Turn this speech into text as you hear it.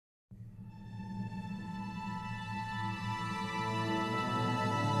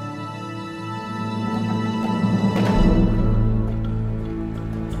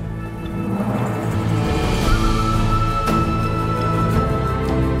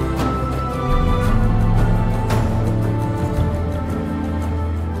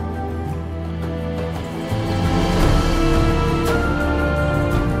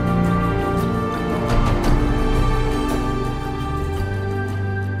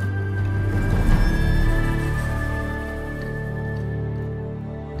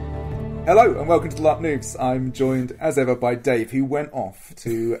Hello and welcome to the LARP Noobs. I'm joined as ever by Dave, who went off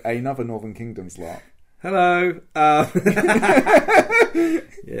to another Northern Kingdoms LARP. Hello. Wow.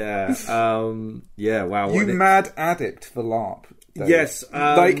 You mad addict for LARP. Dave. Yes.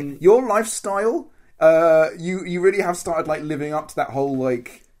 Your lifestyle, you really have started living up to that whole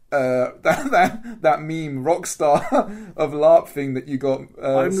that meme rockstar of LARP thing that you got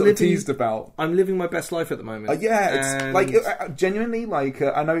teased about. I'm living my best life at the moment. It's genuinely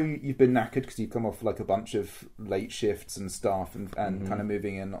I know you've been knackered because you've come off a bunch of late shifts and stuff and kind of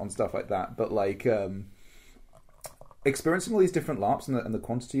moving in on stuff like that. But experiencing all these different LARPs and the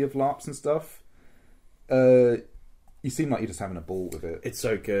quantity of LARPs and stuff, you seem like you're just having a ball with it. It's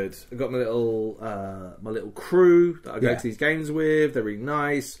so good. I've got my little crew that I go to these games with. They're really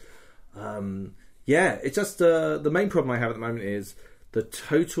nice. It's just the main problem I have at the moment is the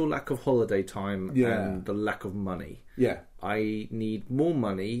total lack of holiday time and the lack of money. Yeah. I need more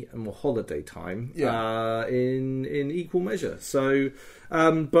money and more holiday time in equal measure. So,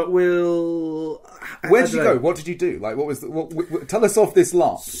 but we'll... Where did you go? What did you do? What was tell us off this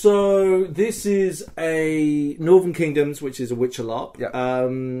LARP. So, this is a Northern Kingdoms, which is a Witcher LARP. Yeah.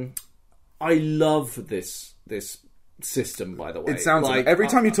 I love this system, by the way. It sounds every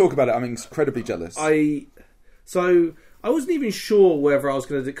time you talk about it, I'm incredibly jealous. I wasn't even sure whether I was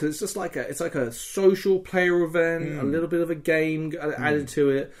going to do, because it's just it's like a social player event, a little bit of a game added to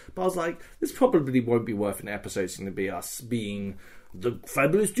it. But I was like, this probably won't be worth an episode. It's going to be us being the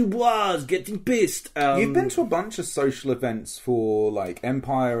fabulous Dubois getting pissed. You've been to a bunch of social events for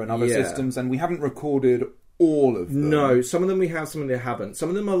Empire and other systems, and we haven't recorded all of them. No, some of them we have, some of them we haven't. Some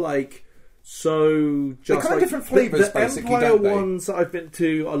of them are so just they're kind of different flavours, basically. The Empire ones that I've been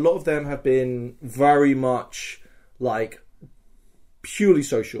to, a lot of them have been very much purely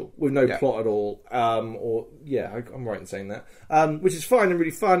social with no plot at all. I'm right in saying that. Which is fine and really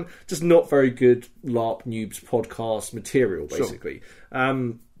fun, just not very good LARP Noobs podcast material, basically.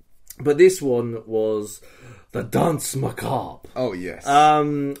 Sure. But this one was the Danse Macabre. Oh yes.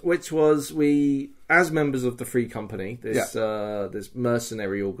 Which was we, as members of the Free Company, this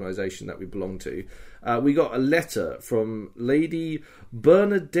mercenary organisation that we belong to, we got a letter from Lady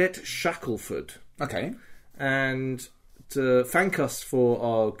Bernadette Shackleford. Okay. And to thank us for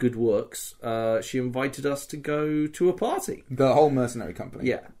our good works, she invited us to go to a party. The whole mercenary company.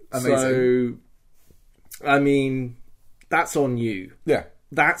 Yeah. Amazing. So, that's on you. Yeah.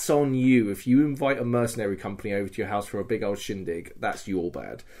 That's on you. If you invite a mercenary company over to your house for a big old shindig, that's your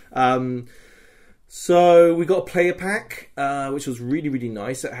bad. So we got a player pack, which was really, really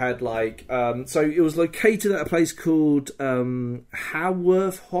nice. It had so it was located at a place called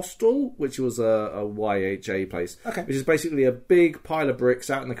Haworth Hostel, which was a YHA place. Okay. Which is basically a big pile of bricks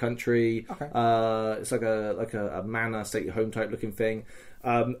out in the country. Okay. It's like a manor, stately home type looking thing.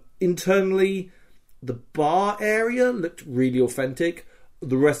 Internally, the bar area looked really authentic.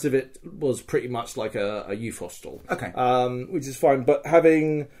 The rest of it was pretty much like a youth hostel. Okay. Which is fine, but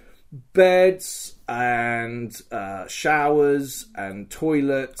having beds and showers and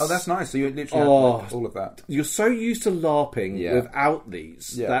toilets. Oh, that's nice. So you literally have all of that. You're so used to LARPing without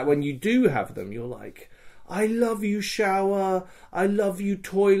these that when you do have them, you're like, I love you shower, I love you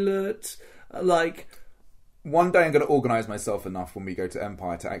toilet. One day I'm going to organise myself enough when we go to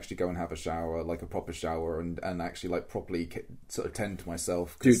Empire to actually go and have a shower, a proper shower, and actually properly sort of tend to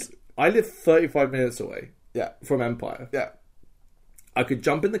myself. Dude, I live 35 minutes away from Empire. Yeah. I could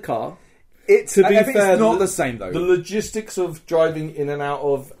jump in the car. I think it's not the same, though. The logistics of driving in and out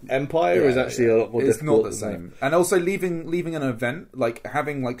of Empire is actually a lot more difficult. It's not the same. And also leaving an event,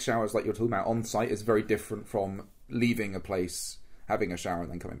 having showers like you're talking about on site is very different from leaving a place, having a shower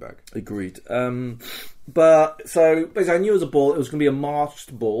and then coming back. Agreed. But so basically I knew it was a ball. It was going to be a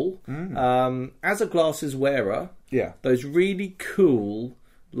masked ball. As a glasses wearer, those really cool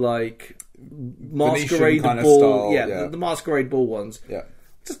masquerade kind of ball, style, the masquerade ball ones. Yeah.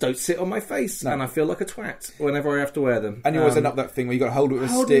 Just don't sit on my face, and I feel like a twat whenever I have to wear them. And you always end up that thing where you got to hold it with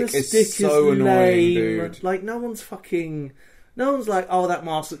a stick. It's so annoying, dude. No one's like, oh, that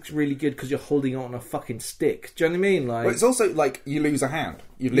mask looks really good because you're holding it on a fucking stick. Do you know what I mean? Well, it's also you lose a hand.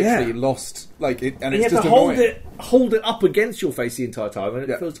 You've literally lost it, and it's you just have to hold it up against your face the entire time,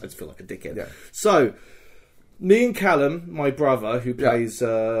 and I just feel like a dickhead. Yeah. So, me and Callum, my brother, who plays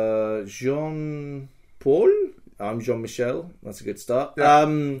Jean Paul. I'm Jean-Michel. That's a good start. Yeah.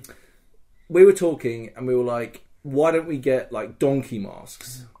 We were talking and we were like, why don't we get donkey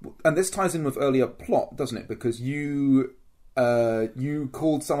masks? And this ties in with earlier plot, doesn't it? Because you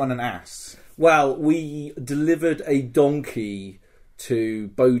called someone an ass. Well, we delivered a donkey to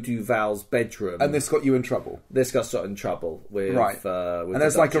Beau Duval's bedroom. And this got you in trouble. This got in trouble with right. With and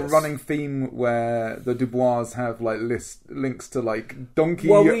there's the like a Duchess. running theme where the Dubois have like links to like donkey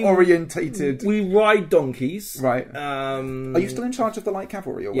orientated. We ride donkeys, right? Are you still in charge of the light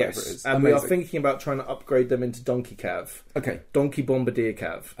cavalry or whatever it is? And we are thinking about trying to upgrade them into donkey cav. Okay, donkey bombardier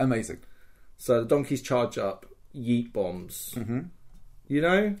cav. Amazing. So the donkeys charge up, yeet bombs. Mm-hmm. You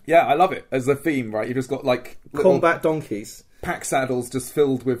know? Yeah, I love it as a theme. Right, you just got like combat donkeys. Pack saddles just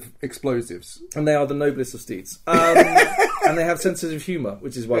filled with explosives. And they are the noblest of steeds. And they have senses of humour,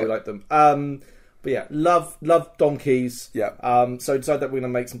 which is why we like them. But yeah, love donkeys. Yeah. So I decided that we're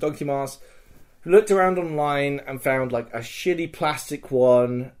going to make some donkey masks. Looked around online and found like a shitty plastic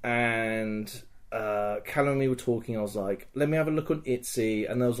one. And Callum and me were talking. I was like, let me have a look on Etsy.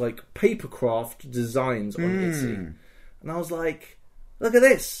 And there was like papercraft designs on Etsy. And I was like, look at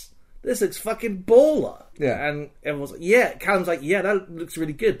this. This looks fucking baller. Yeah. And everyone's like, yeah. Callum's like, yeah, that looks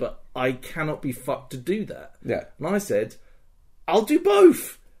really good, but I cannot be fucked to do that. Yeah. And I said, I'll do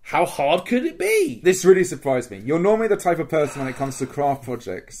both. How hard could it be? This really surprised me. You're normally the type of person when it comes to craft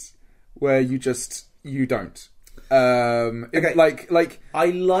projects where you don't. Okay. Like I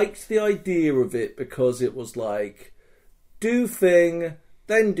liked the idea of it because it was like, do thing,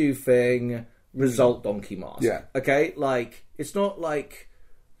 then do thing, result donkey mask. Yeah. Okay? Like, it's not like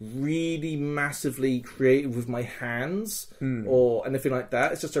really massively creative with my hands or anything like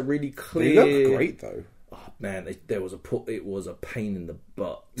that. It's just a really clear. They look great though. Oh man, it was a pain in the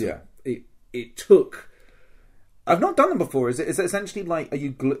butt. Yeah, it took. I've not done them before. Is it essentially like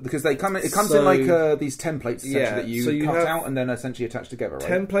because it comes in like these templates that you cut out and then essentially attach together, right?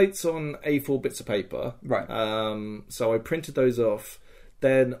 Templates on A4 bits of paper, right? So I printed those off.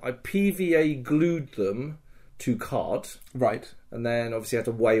 Then I PVA glued them to card, right? And then obviously I had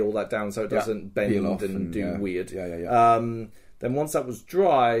to weigh all that down so it doesn't bend and do weird. Yeah. Then once that was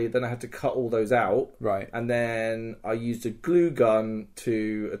dry, then I had to cut all those out. Right. And then I used a glue gun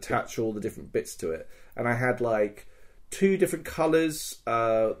to attach all the different bits to it. And I had like 2 different colours.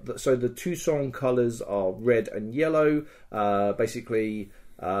 So the 2 song colours are red and yellow. Basically,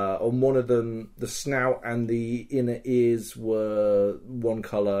 on one of them, the snout and the inner ears were one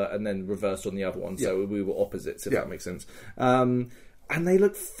colour and then reversed on the other one. So we were opposites, if that makes sense. And they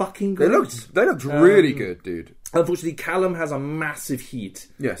look fucking good. They looked really good, dude. Unfortunately, Callum has a massive head.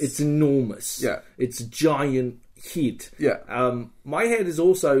 Yes. It's enormous. Yeah. It's a giant head. Yeah. My head is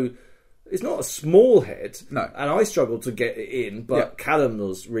also... It's not a small head. No. And I struggled to get it in, but Callum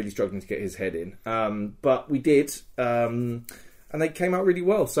was really struggling to get his head in. But we did. And they came out really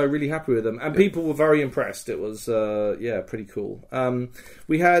well, so really happy with them. And people were very impressed. It was, pretty cool.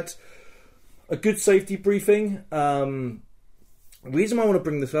 We had a good safety briefing. The reason I want to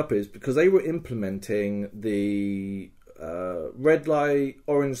bring this up is because they were implementing the red light,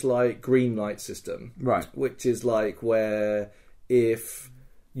 orange light, green light system. Right. Which is like where if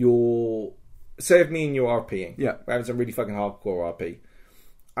you're... Say if me and you're RPing. Yeah. We're having some really fucking hardcore RP.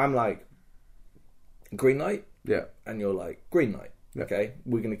 I'm like, green light? Yeah. And you're like, green light. Yeah. Okay?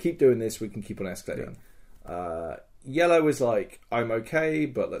 We're going to keep doing this. We can keep on escalating. Yeah. Yellow is like, I'm okay,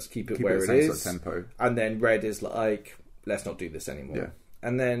 but let's keep it where it is. Sort of tempo. And then red is like... let's not do this anymore. Yeah.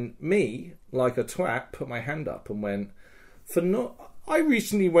 And then me, like a twat, put my hand up and went, I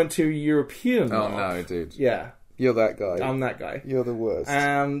recently went to a European Oh no, dude. Yeah. You're that guy. I'm that guy. You're the worst.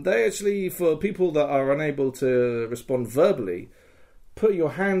 They actually, for people that are unable to respond verbally, put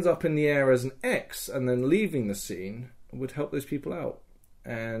your hands up in the air as an X and then leaving the scene would help those people out.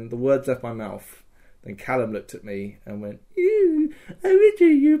 And the words left my mouth. Then Callum looked at me and went, I went to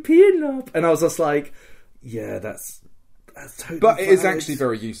a European LARP. And I was just like, yeah, that's totally but it is valid. actually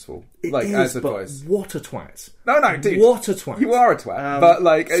very useful. It like is, as advice. What a twat! No, dude. What a twat! You are a twat. But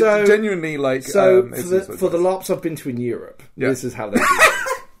like, so, genuinely, like, so for the LARPs I've been to in Europe, this is how they do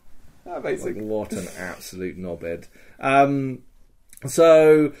it. Basic. Like, what an absolute knobhead.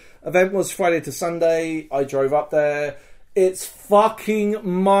 So event was Friday to Sunday. I drove up there. It's fucking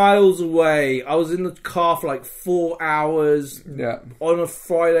miles away. I was in the car for like 4 hours. Yeah. On a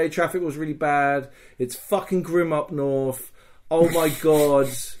Friday, traffic was really bad. It's fucking grim up north. Oh my god.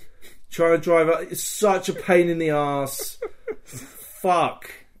 Trying to drive up. It's such a pain in the ass.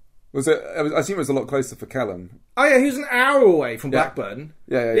 Fuck. Was it? I assume it was a lot closer for Callum. Oh yeah, he was an hour away from Blackburn.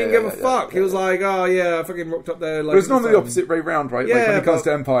 Yeah. He didn't give a fuck. He was like, oh yeah, I fucking rocked up there. Like, but it's normally the opposite way round, right? Yeah, like when it comes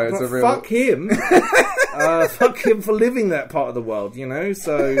to Empire, it's a real... Fuck him. Fuck him for living that part of the world, you know?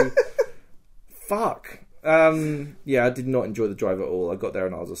 So, fuck. Yeah, I did not enjoy the drive at all. I got there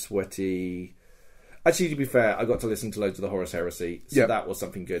and I was a sweaty... Actually, to be fair, I got to listen to loads of the Horus Heresy, so that was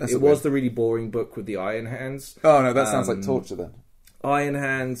something good. It was the really boring book with the iron hands. Oh no, that sounds like torture then. Iron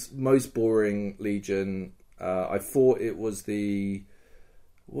Hands, most boring Legion. I thought it was the...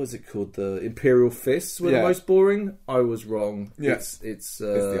 What was it called? The Imperial Fists were the most boring. I was wrong. Yeah. It's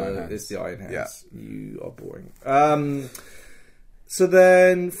the Iron Hands. It's the Iron Hands. Yeah. You are boring. So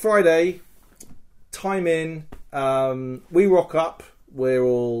then Friday, time in. We rock up. We're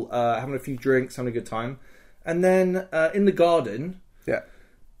all having a few drinks, having a good time. And then in the garden,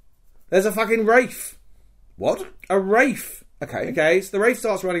 there's a fucking wraith. What? A wraith. Okay. So the wraith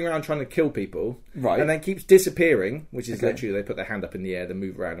starts running around trying to kill people. Right. And then keeps disappearing, which is literally they put their hand up in the air, they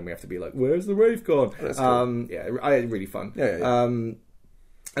move around, and we have to be like, where's the wraith gone? That's cool. Really fun. Yeah. And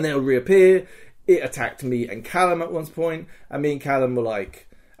then it'll reappear. It attacked me and Callum at one point, and me and Callum were like,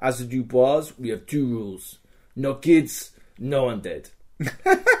 as the Dubois, we have 2 rules. No kids, no undead.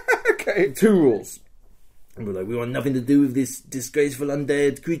 Okay. 2 rules. And we're like, we want nothing to do with this disgraceful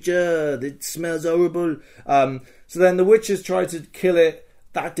undead creature. It smells horrible. So then the witches tried to kill it.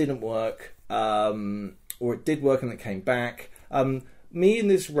 That didn't work. Or it did work and it came back. Me and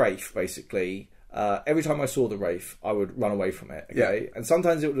this wraith, basically, every time I saw the wraith, I would run away from it. Okay. Yeah. And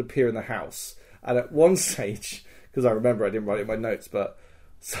sometimes it would appear in the house. And at one stage, because I remember I didn't write it in my notes, but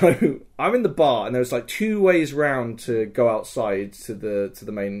so I'm in the bar and there's like 2 ways round to go outside to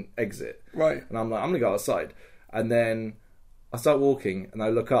the main exit. Right. And I'm like, I'm gonna go outside. And then I start walking and I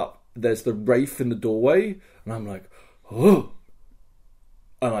look up. There's the wraith in the doorway, and I'm like, oh.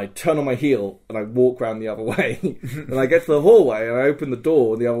 And I turn on my heel and I walk round the other way. And I get to the hallway and I open the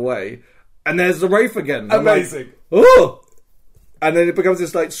door the other way, and there's the wraith again. Amazing. Like, oh. And then it becomes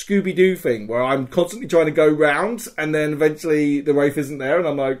this like Scooby-Doo thing where I'm constantly trying to go round, and then eventually the wraith isn't there, and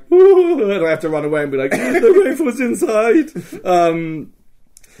I'm like, ooh, and I have to run away and be like, the wraith was inside.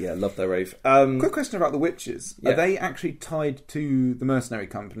 Yeah, love their wraith. Quick question about the witches. Yeah. Are they actually tied to the mercenary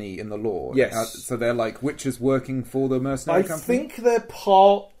company in the lore? Yes. So they're like witches working for the mercenary company? I think they're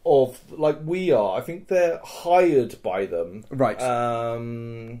part of, like we are. I think they're hired by them. Right.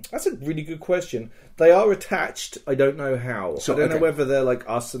 That's a really good question. They are attached. I don't know how. Sure, I don't know whether they're like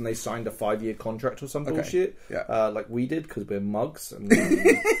us and they signed a 5-year contract or some bullshit. Yeah. Like we did, because we're mugs and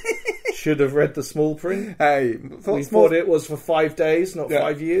we should have read the small print. Hey, we thought it was for 5 days, not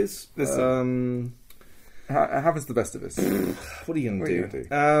 5 years. Listen, happens to the best of us. What are you going to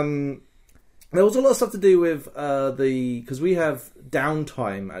do? There was a lot of stuff to do with because we have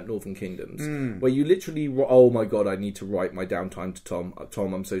downtime at Northern Kingdoms, where you literally, oh my god, I need to write my downtime to Tom.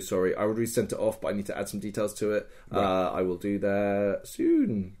 Tom, I'm so sorry. I already sent it off, but I need to add some details to it. Right. I will do that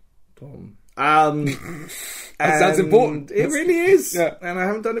soon, Tom. That sounds important. It really is. Yeah. And I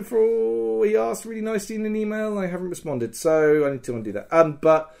haven't done it for, he asked really nicely in an email, and I haven't responded, so I need to undo that.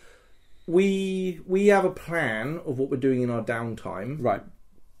 But we have a plan of what we're doing in our downtime. Right.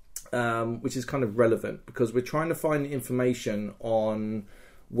 Which is kind of relevant because we're trying to find information on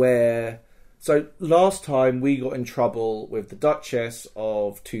where. So last time we got in trouble with the Duchess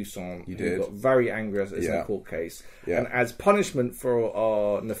of Tucson. You did. We got very angry as a court case. Yeah. And as punishment for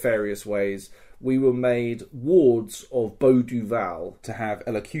our nefarious ways, we were made wards of Beau Duval. To have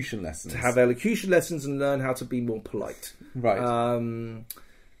elocution lessons. And learn how to be more polite. Right.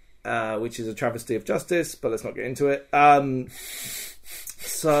 Which is a travesty of justice, but let's not get into it.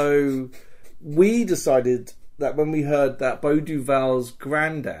 So we decided that when we heard that Beau Duval's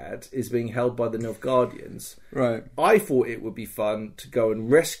granddad is being held by the Nilfgaardians, right, I thought it would be fun to go and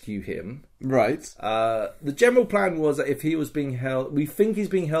rescue him. Right. The general plan was that if he was being held, we think he's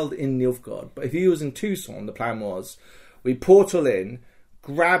being held in Nilfgaard, but if he was in Tucson, the plan was we portal in,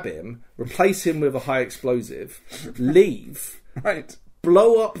 grab him, replace him with a high explosive, leave. Right.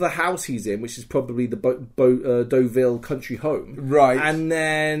 Blow up the house he's in, which is probably the Deauville country home, right? And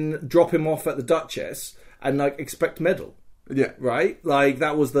then drop him off at the Duchess and like expect medal, yeah, right? Like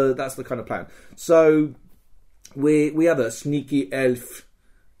that's the kind of plan. So we have a sneaky elf,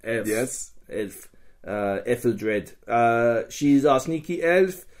 Etheldred. She's our sneaky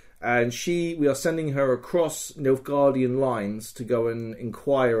elf, and we are sending her across Nilfgaardian lines to go and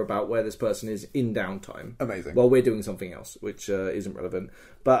inquire about where this person is in downtime. Amazing. While we're doing something else, which isn't relevant.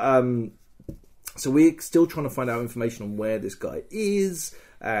 But so we're still trying to find out information on where this guy is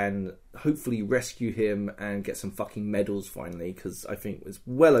and hopefully rescue him and get some fucking medals finally, because I think it's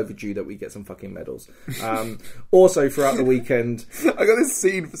well overdue that we get some fucking medals. Also, throughout the weekend, I got this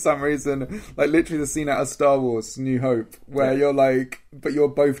scene for some reason, like literally the scene out of Star Wars New Hope, where you're like, but you're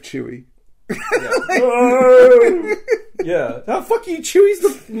both Chewie. Yeah. Yeah. How fuck you? Chewie's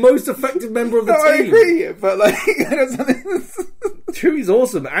the most effective member of the team. I agree, but like, Chewie's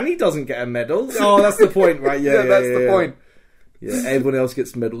awesome, and he doesn't get a medal. Oh, that's the point, right? Yeah, that's the point. Yeah, everyone else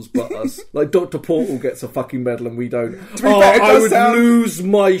gets medals but us. Like, Dr. Portal gets a fucking medal and we don't. To be fair, I would lose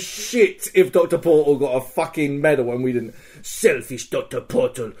my shit if Dr. Portal got a fucking medal and we didn't. Selfish Dr.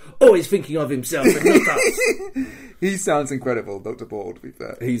 Portal, always thinking of himself and not us. He sounds incredible, Dr. Portal, to be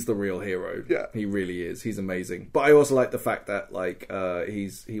fair. He's the real hero. Yeah. He really is. He's amazing. But I also like the fact that, like,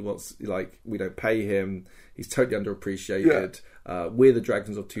 he wants, like, we don't pay him. He's totally underappreciated. Yeah. We're the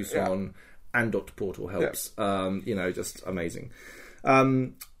Dragons of Tucson. Yeah. And Dr. Portal helps. Yeah. Just amazing.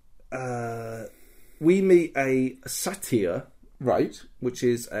 We meet a satyr, right? Which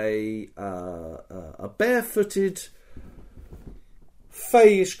is a barefooted,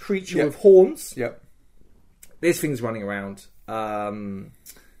 fayish creature with horns. Yep. This thing's running around, and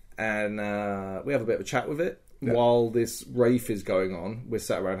we have a bit of a chat with it while this rave is going on. We're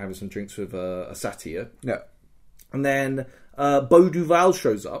sat around having some drinks with a satyr. Yeah. And then Beau Duval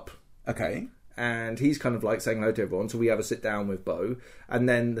shows up. Okay. And he's kind of like saying hello to everyone, so we have a sit down with Beau. And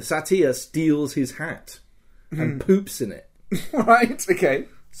then the satyr steals his hat and poops in it. Right, okay.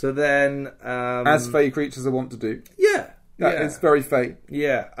 So then... as fey creatures are wont to do. Yeah. It's very fey.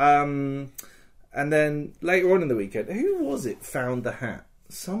 Yeah. And then later on in the weekend, who was it found the hat?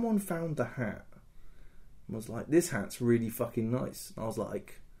 Someone found the hat. And was like, this hat's really fucking nice. And I was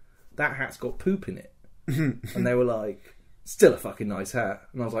like, that hat's got poop in it. And they were like... Still a fucking nice hat.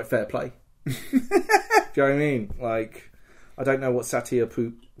 And I was like, fair play. Do you know what I mean? Like, I don't know what satyr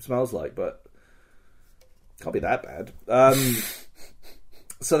poop smells like, but can't be that bad.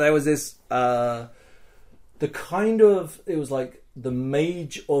 So there was this, it was like the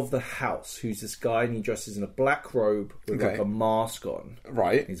mage of the house, who's this guy, and he dresses in a black robe with like a mask on.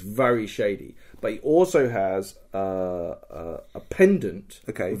 Right. He's very shady. But he also has a pendant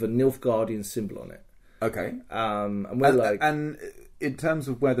with a Nilfgaardian symbol on it. Okay. And we're and in terms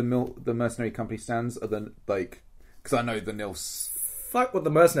of where the mercenary company stands, are then like, because I know the Nilfs. Fuck what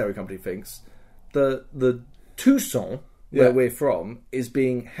the mercenary company thinks. The Tucson where we're from is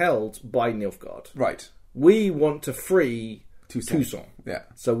being held by Nilfgaard. Right. We want to free Tucson. Yeah.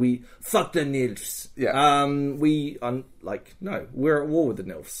 So we fuck the Nilfs. Yeah. No, we're at war with the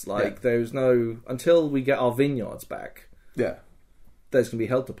Nilfs. Like, there's no, until we get our vineyards back. Yeah. There's gonna be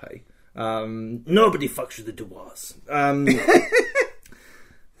hell to pay. Nobody fucks with the Dubois.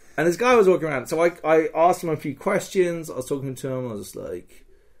 And this guy was walking around, so I asked him a few questions. I was talking to him. I was just like,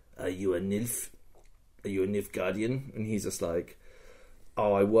 "Are you a Nilf? Are you a Nilfgaardian?" And he's just like,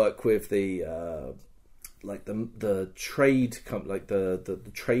 "Oh, I work with the trade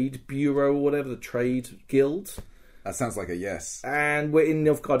the trade bureau or whatever, the trade guild." That sounds like a yes. And we're in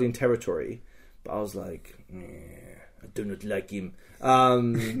Nilfgaardian territory. But I was like, I do not like him.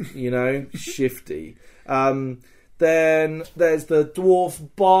 Shifty. Then there's the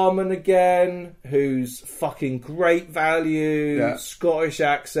dwarf barman again, who's fucking great value, Scottish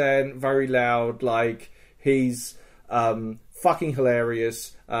accent, very loud. Like, he's fucking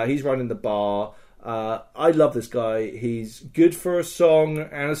hilarious. He's running the bar. I love this guy. He's good for a song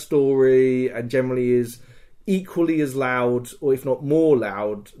and a story, and generally is equally as loud, or if not more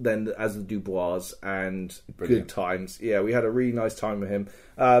loud, as the Dubois, and Brilliant. Good times. Yeah, we had a really nice time with him.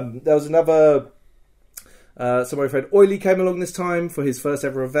 There was another... my friend Oily came along this time for his first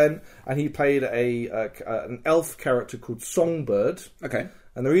ever event, and he played an elf character called Songbird. Okay.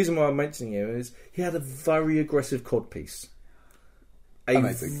 And the reason why I'm mentioning him is he had a very aggressive codpiece.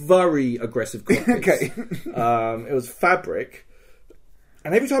 Amazing. Very aggressive codpiece. Okay. It was fabric,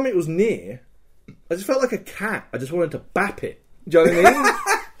 and every time it was near, I just felt like a cat. I just wanted to bap it. Do you know what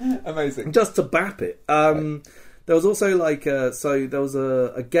I mean? Amazing. Just to bap it. There was also there was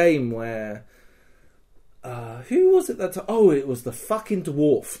a game where... who was it that... it was the fucking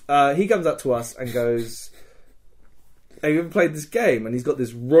dwarf. He comes up to us and goes... Have you ever played this game? And he's got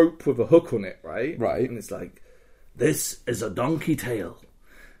this rope with a hook on it, right? Right. And it's like, this is a donkey tail.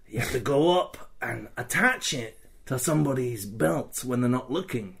 You have to go up and attach it to somebody's belt when they're not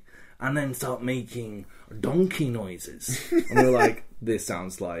looking, and then start making donkey noises. And we're like, this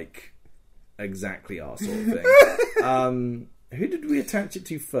sounds like exactly our sort of thing. Who did we attach it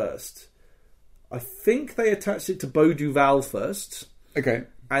to first? I think they attached it to Beau Duval first. Okay.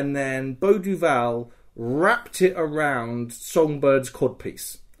 And then Beau Duval wrapped it around Songbird's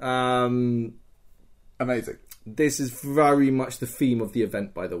codpiece. Amazing. This is very much the theme of the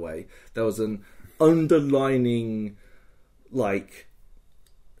event, by the way. There was an underlining,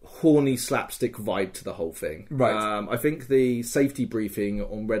 horny slapstick vibe to the whole thing. Right. I think the safety briefing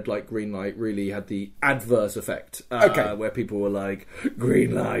on red light, green light really had the adverse effect. Where people were like,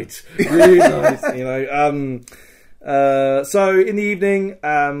 green light, green light, So in the evening,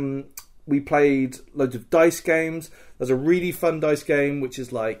 we played loads of dice games. There's a really fun dice game which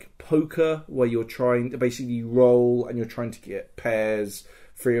is like poker, where you're trying to basically roll and you're trying to get pairs,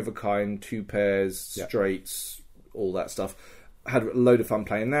 3 of a kind, 2 pairs, straights, all that stuff. Had a load of fun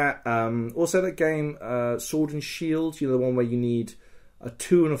playing that. Also that game, Sword and Shield, the one where you need a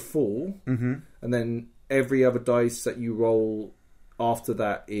 2 and a 4, and then every other dice that you roll after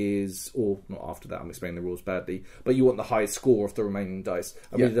that is, or not after that, I'm explaining the rules badly, but you want the highest score of the remaining dice.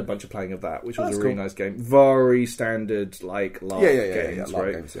 And we did a bunch of playing of that, which was a really nice game. Very standard, like, LARP games,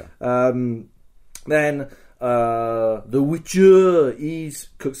 right? Games, Then The Witcher, he's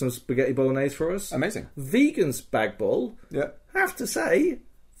cooked some spaghetti bolognese for us. Amazing. Vegan spag bol. Yeah. Have to say,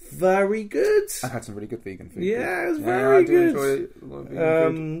 very good. I had some really good vegan food. Yeah, it was very good. Enjoy a lot of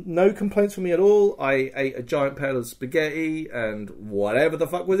vegan food. No complaints from me at all. I ate a giant pail of spaghetti and whatever the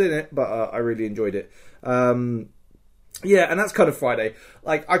fuck was in it, but I really enjoyed it. Yeah, and that's kind of Friday.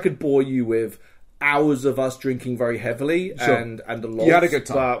 Like, I could bore you with hours of us drinking very heavily and a lot. You had a good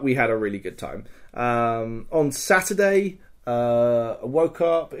time. But we had a really good time. On Saturday, I woke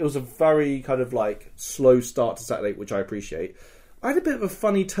up. It was a very kind of like slow start to Saturday, which I appreciate. I had a bit of a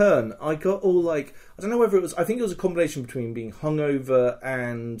funny turn. I got all like, I don't know whether it was, I think it was a combination between being hungover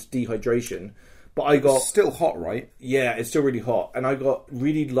and dehydration. But I got... It's still hot, right? Yeah, it's still really hot. And I got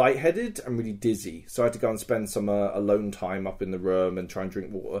really lightheaded and really dizzy. So I had to go and spend some alone time up in the room and try and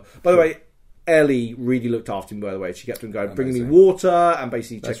drink water. By the way, Ellie really looked after me, by the way. She kept on going, bringing me water and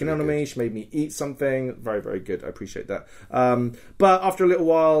basically checking in on me. She made me eat something. Very, very good. I appreciate that. But after a little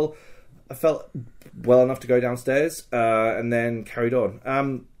while, I felt well enough to go downstairs and then carried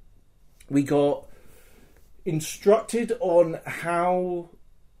on. We got instructed on how...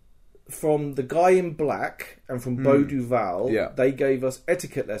 From the guy in black and from Beau Duval, they gave us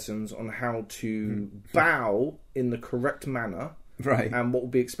etiquette lessons on how to bow in the correct manner, right? And what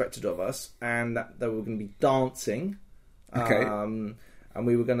would be expected of us, and that they were going to be dancing. Okay. And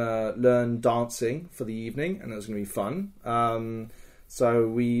we were going to learn dancing for the evening, and it was going to be fun.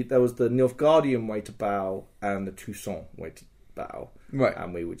 So there was the Nilfgaardian way to bow and the Toussaint way to bow, right?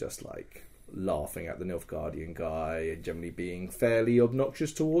 And we were just like laughing at the Nilfgaardian guy and generally being fairly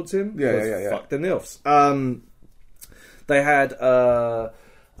obnoxious towards him. Yeah. Fuck the Nilfs. They had a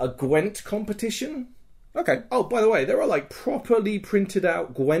Gwent competition. Okay. Oh, by the way, there are like properly printed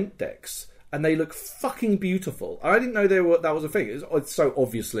out Gwent decks, and they look fucking beautiful. I didn't know that was a thing. It's so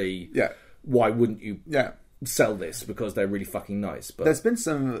obviously. Yeah. Why wouldn't you? Sell this because they're really fucking nice. But there's been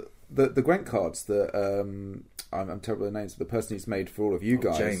some the Gwent cards that I'm terrible with the names, but the person who's made for all of you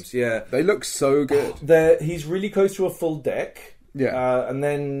guys, James, yeah, they look so good. He's really close to a full deck, and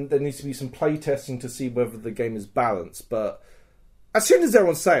then there needs to be some play testing to see whether the game is balanced. But as soon as they're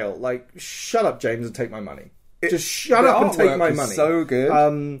on sale, like, shut up, James, and take my money. Just shut up and take my money. So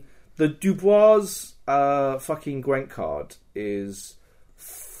good. The Dubois fucking Gwent card is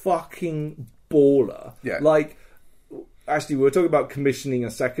fucking baller. Yeah. Like, actually, we were talking about commissioning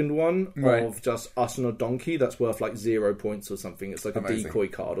a second one of just us on a donkey that's worth like 0 points or something. It's like a decoy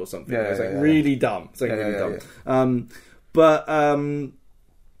card or something. It's like really dumb. It's like really dumb.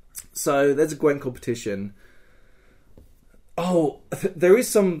 So there's a Gwent competition. Oh, there is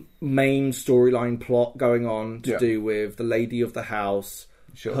some main storyline plot going on to do with the lady of the house,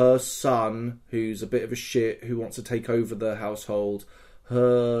 her son, who's a bit of a shit, who wants to take over the household,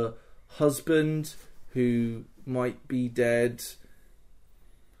 her husband, who might be dead.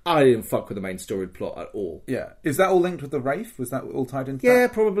 I didn't fuck with the main story plot at all. Yeah. Is that all linked with the Wraith? Was that all tied into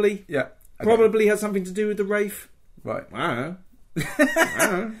that? Probably. Yeah. Okay. Probably has something to do with the Wraith. Right. I don't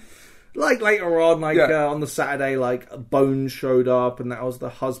know. Like later on, on the Saturday, like Bones showed up, and that was the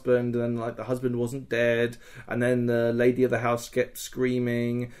husband, and then like the husband wasn't dead, and then the lady of the house kept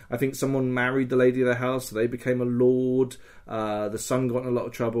screaming. I think someone married the lady of the house, so they became a lord. The son got in a lot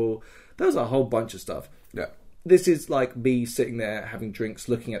of trouble. There was a whole bunch of stuff. Yeah. This is like me sitting there having drinks,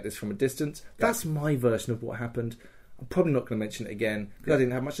 looking at this from a distance. That's my version of what happened. I'm probably not going to mention it again because I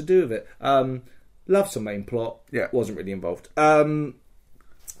didn't have much to do with it. Love some main plot. Yeah. Wasn't really involved.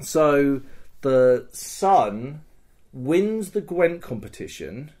 So the son wins the Gwent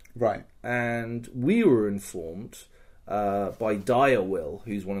competition. Right. And we were informed by Direwill,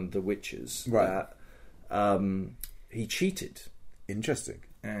 who's one of the witches, that he cheated. Interesting.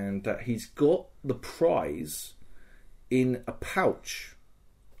 And that he's got the prize in a pouch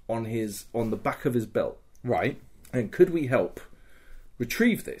on the back of his belt. Right. And could we help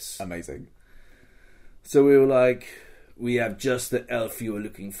retrieve this? Amazing. So we were like, we have just the elf you were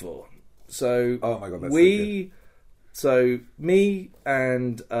looking for. So oh my god, that's so me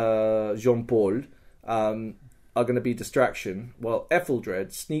and Jean-Paul are going to be distraction, while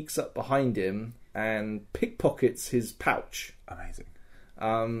Ethelred sneaks up behind him and pickpockets his pouch. Amazing.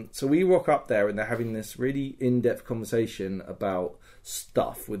 So we walk up there and they're having this really in-depth conversation about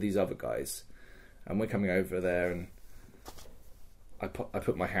stuff with these other guys. And we're coming over there and I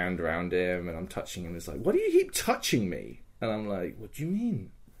put my hand around him and I'm touching him. He's like, "Why do you keep touching me?" And I'm like, "What do you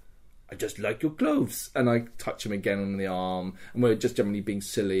mean?" "I just like your clothes." And I touch him again on the arm. And we're just generally being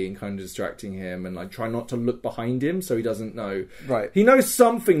silly and kind of distracting him. And I try not to look behind him so he doesn't know. Right. He knows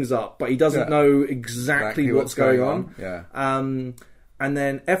something's up, but he doesn't know exactly what's going on. Yeah. And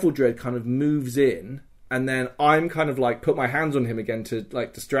then Ethelred kind of moves in. And then I'm kind of like put my hands on him again to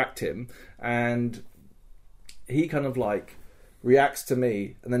like distract him. And he kind of like reacts to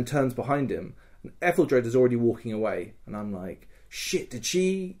me and then turns behind him. And Ethelred is already walking away. And I'm like, shit, did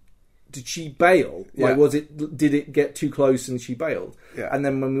she bail? Like, did it get too close and she bailed? Yeah. And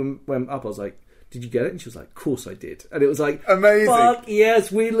then when we went up, I was like, "Did you get it?" And she was like, "Of course I did." And it was like, amazing. Fuck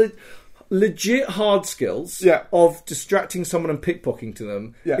yes, we legit hard skills of distracting someone and pickpocketing to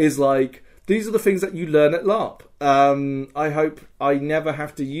them is like, these are the things that you learn at LARP. I hope I never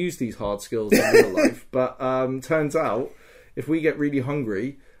have to use these hard skills in real life. But turns out, if we get really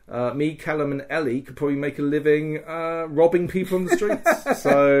hungry, me, Callum and Ellie could probably make a living robbing people on the streets.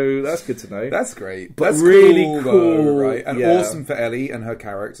 So that's good to know. That's great. But that's really cool, cool. Though, right? And awesome for Ellie and her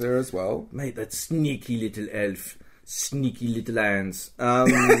character as well. Mate, that sneaky little elf. Sneaky little hands.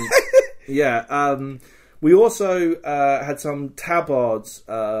 We also had some tabards.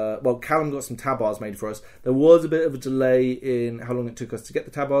 Callum got some tabards made for us. There was a bit of a delay in how long it took us to get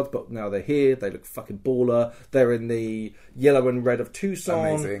the tabards, but now they're here. They look fucking baller. They're in the yellow and red of Tucson.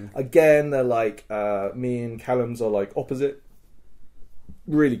 Amazing. Again, they're like, me and Callum's are like opposite.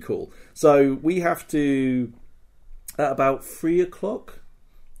 Really cool. So we have to, at about 3 o'clock,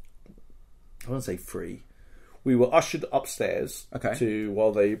 I want to say 3, we were ushered upstairs to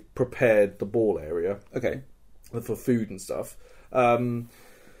while they prepared the ball area. Okay. For food and stuff. Everyone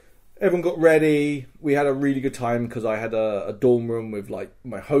got ready. We had a really good time because I had a dorm room with like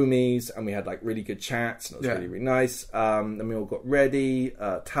my homies and we had like really good chats and it was really, really nice. Then we all got ready,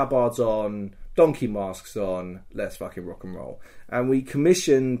 tabards on, donkey masks on, let's fucking rock and roll. And we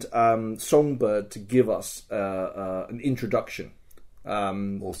commissioned Songbird to give us an introduction.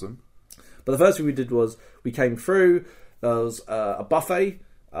 Awesome. But the first thing we did was we came through. There was a buffet,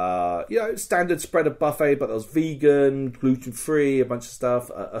 standard spread of buffet, but there was vegan, gluten free, a bunch of stuff,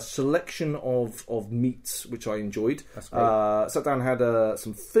 a selection of meats which I enjoyed. That's great. Sat down, had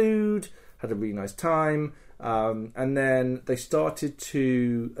some food, had a really nice time, and then they started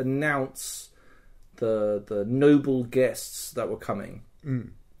to announce the noble guests that were coming.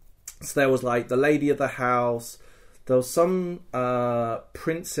 So there was like the lady of the house. There was some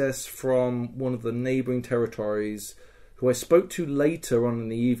princess from one of the neighbouring territories who I spoke to later on in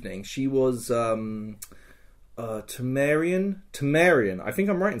the evening. She was Temerian. I think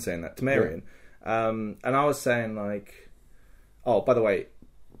I'm right in saying that. Temerian. Yeah. And I was saying like, oh, by the way,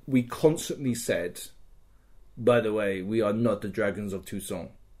 we constantly said, by the way, we are not the dragons of Tucson.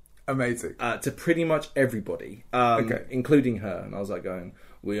 Amazing. To pretty much everybody, including her. And I was like going,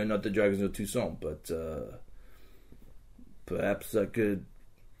 we are not the dragons of Tucson, but... perhaps I could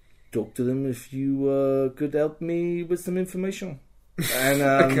talk to them if you could help me with some information. And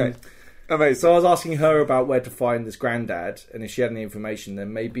okay, amazing. So I was asking her about where to find this granddad, and if she had any information,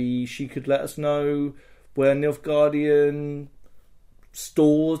 then maybe she could let us know where Nilfgaardian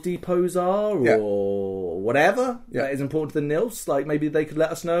stores, depots are, or whatever that is important to the Nilfs. Like maybe they could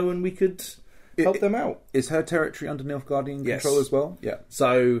let us know, and we could help them out. Is her territory under Nilfgaardian control as well? Yeah.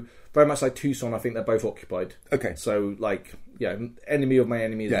 So very much like Tucson, I think they're both occupied. Okay. So like, enemy of my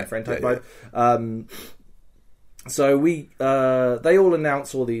enemy is my friend type vibe. So they all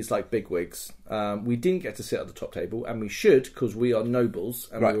announce all these like bigwigs. We didn't get to sit at the top table, and we should because we are nobles,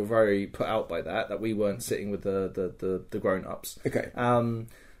 and we were very put out by that we weren't sitting with the grown ups. Okay.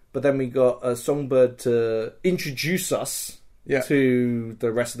 But then we got a Songbird to introduce us to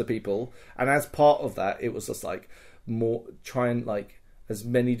the rest of the people, and as part of that, it was just like more trying like as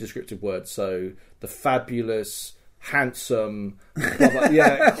many descriptive words. So the fabulous, handsome, blah, blah,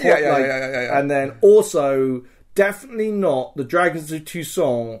 and then also definitely not the Dragons of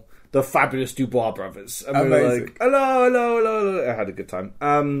Tucson, the fabulous Dubois brothers. And we were like, hello. I had a good time.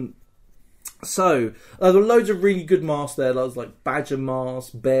 So there were loads of really good masks there. There was like badger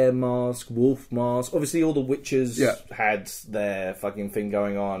mask, bear mask, wolf mask. Obviously all the witches had their fucking thing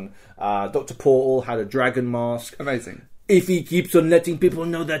going on. Dr. Portal had a dragon mask. Amazing. If he keeps on letting people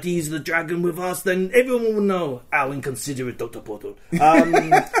know that he's the dragon with us, then everyone will know how inconsiderate Dr. Portal.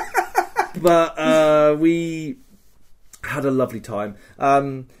 But we had a lovely time.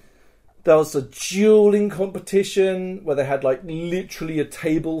 There was a dueling competition where they had like literally a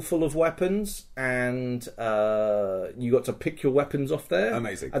table full of weapons, and you got to pick your weapons off there.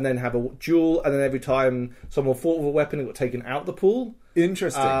 Amazing. And then have a duel, and then every time someone fought with a weapon, it got taken out the pool.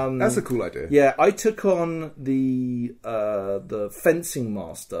 Interesting. That's a cool idea. Yeah, I took on the fencing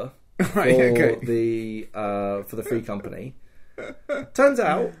master for the free company. Turns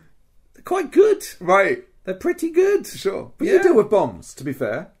out they're quite good. Right. They're pretty good. Sure. But you deal with bombs, to be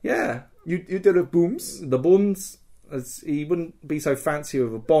fair. Yeah. You deal with booms. The booms, he wouldn't be so fancy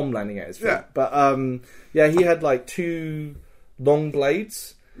with a bomb landing at his feet. Yeah. But he had like 2 long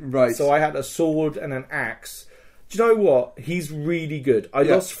blades. Right. So I had a sword and an axe. Do you know what? He's really good. I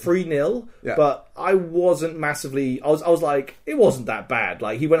lost 3-0, but I wasn't massively... I was like, it wasn't that bad.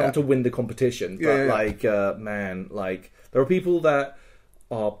 Like, he went on to win the competition. But there are people that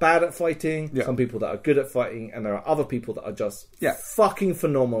are bad at fighting, some people that are good at fighting, and there are other people that are just fucking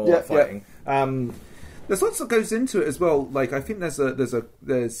phenomenal at fighting. There's lots that goes into it as well. Like, I think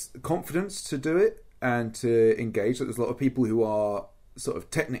there's confidence to do it and to engage. Like, there's a lot of people who are sort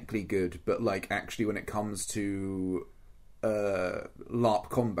of technically good, but like actually when it comes to LARP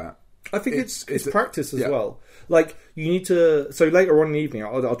combat, I think it's practice as well. Like, you need to... So later on in the evening,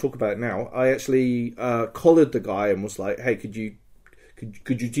 I'll talk about it now, I actually collared the guy and was like, hey, could you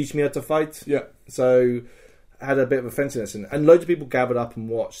teach me how to fight? Yeah. So I had a bit of a fencing lesson, and loads of people gathered up and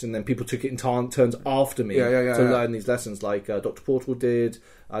watched, and then people took it in turns after me to learn these lessons. Like Dr. Portal did.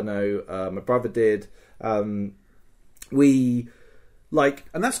 I know my brother did. And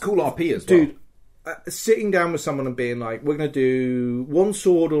that's cool RP as well. Dude, sitting down with someone and being like, we're going to do one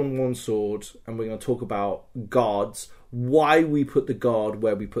sword on one sword, and we're going to talk about guards, why we put the guard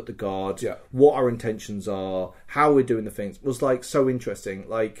where we put the guard, what our intentions are, how we're doing the things, was like so interesting.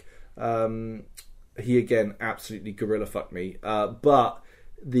 Like, he again absolutely gorilla fucked me, but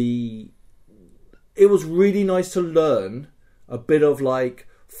it was really nice to learn a bit of like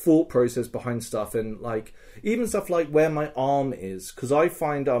thought process behind stuff, and like even stuff like where my arm is, because I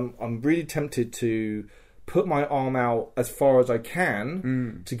find I'm really tempted to put my arm out as far as I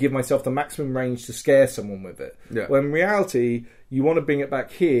can to give myself the maximum range to scare someone with it. Yeah. When in reality, you want to bring it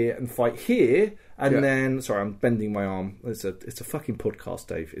back here and fight here, and then... Sorry, I'm bending my arm. It's a fucking podcast,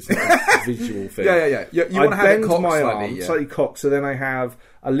 Dave. It's not a visual thing. Yeah. You want to have it cocked slightly. Slightly cocked, so then I have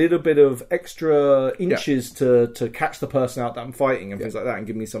a little bit of extra inches to catch the person out that I'm fighting and things like that, and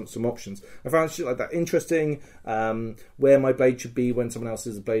give me some options. I found shit like that interesting. Where my blade should be when someone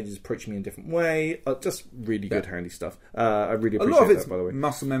else's blade is approaching me in a different way. Just really good, handy stuff. I really appreciate that, by the way. A lot of it's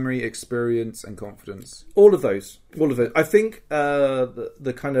muscle memory, experience, and confidence. All of those. I think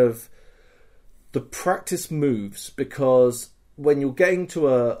the kind of the practice moves, because when you're getting to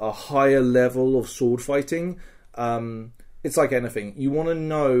a higher level of sword fighting, it's like anything. You want to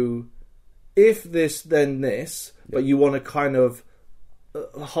know if this, then this, but you want to kind of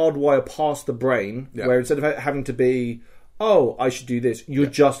hardwire past the brain, where instead of having to be, oh, I should do this, you're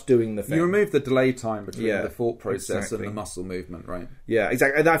just doing the thing. You remove the delay time between the thought process and the muscle movement, right? Yeah,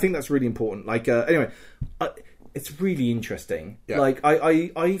 exactly. And I think that's really important. Like, anyway... it's really interesting. Yeah. Like,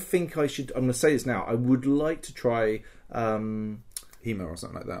 I think I should... I'm going to say this now. I would like to try... HEMA or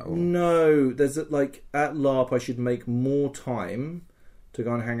something like that? Or... No. There's, like, at LARP, I should make more time to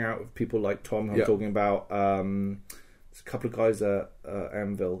go and hang out with people like Tom, who I'm talking about. There's a couple of guys at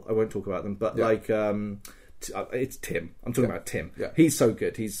Anvil. I won't talk about them. But, like... it's Tim. I'm talking about Tim. Yeah. He's so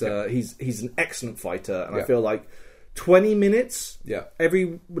good. He's an excellent fighter. And I feel like... 20 minutes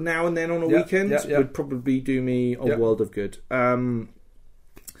every now and then on a weekend would probably do me a world of good. What are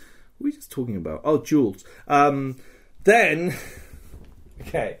we just talking about? Oh, Jules. Then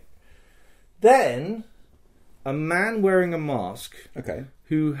a man wearing a mask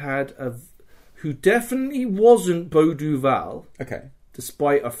who definitely wasn't Beau Duval,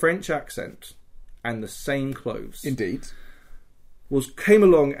 despite a French accent and the same clothes. Indeed. Came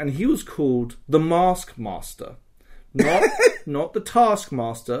along, and he was called the Mask Master. Not the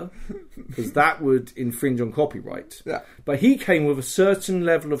Taskmaster, because that would infringe on copyright. Yeah. But he came with a certain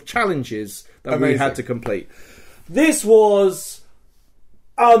level of challenges that we had to complete. This was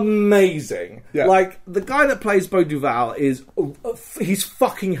amazing. Yeah. Like, the guy that plays Beau Duval he's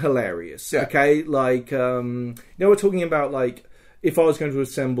fucking hilarious. Yeah. Okay? Like, we're talking about, like, if I was going to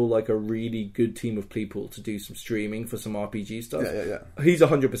assemble like a really good team of people to do some streaming for some RPG stuff, he's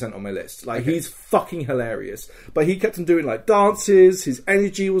 100% on my list. Like, he's fucking hilarious. But he kept on doing like dances. His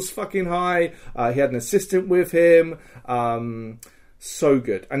energy was fucking high. He had an assistant with him. So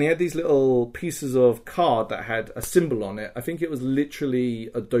good. And he had these little pieces of card that had a symbol on it. I think it was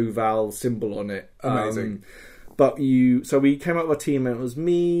literally a Doval symbol on it. Amazing. So we came up with a team, and it was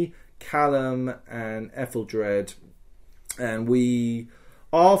me, Callum, and Ethelred. And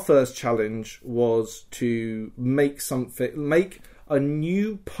our first challenge was to make a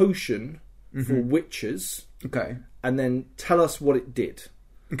new potion for witches. Okay. And then tell us what it did.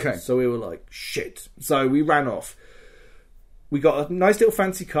 Okay. So we were like, shit. So we ran off. We got a nice little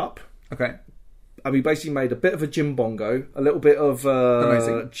fancy cup. Okay. And we basically made a bit of a gin bongo, a little bit of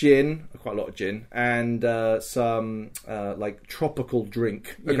gin, quite a lot of gin, and some like tropical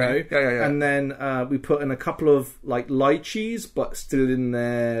drink, you know? Yeah. And then we put in a couple of like lychees, but still in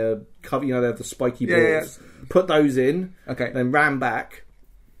their cover, you know, they have the spiky balls. Yeah. Put those in. Okay. Then ran back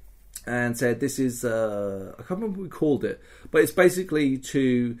and said, this is, I can't remember what we called it, but it's basically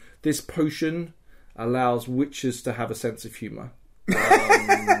this potion allows witches to have a sense of humour.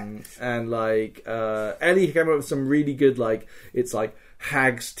 And like Ellie came up with some really good, like, it's like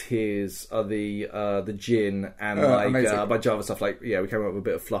hag's tears are the gin, and a bunch of other stuff. Like, yeah, we came up with a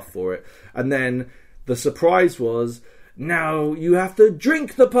bit of fluff for it. And then the surprise was, now you have to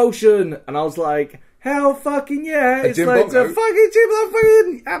drink the potion. And I was like, hell fucking yeah, it's like a fucking gin,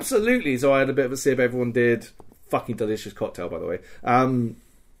 fucking absolutely. So I had a bit of a sip, everyone did. Fucking delicious cocktail, by the way.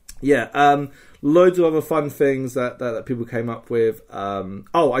 Loads of other fun things that people came up with.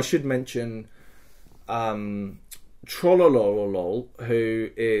 I should mention Trollololol, who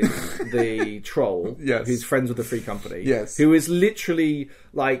is the troll, yes, who's friends with the Free Company, yes, who is literally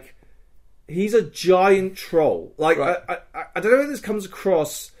like, he's a giant troll. Like, right. I don't know if this comes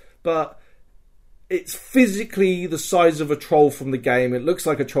across, but it's physically the size of a troll from the game. It looks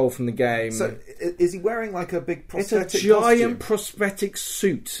like a troll from the game. So, is he wearing like a big prosthetic It's a giant costume? Prosthetic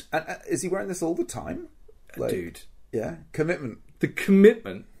suit. And is he wearing this all the time? Like, dude. Yeah. Commitment. The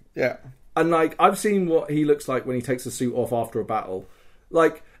commitment. Yeah. And like, I've seen what he looks like when he takes the suit off after a battle.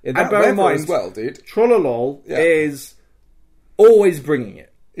 Like, in and bear in mind, as well, dude. Trollolol is always bringing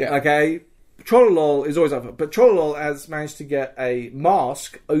it. Yeah. Okay? Trollolol is always up. But Trollolol has managed to get a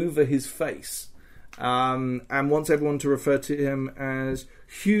mask over his face. And wants everyone to refer to him as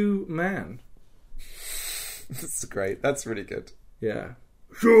Hugh Man. That's great. That's really good. Yeah.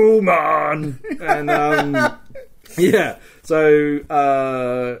 Hugh Man! And, yeah. So,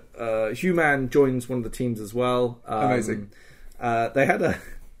 Hugh Man joins one of the teams as well. Amazing. They had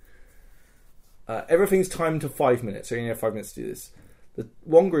everything's timed to 5 minutes, so you only have 5 minutes to do this. The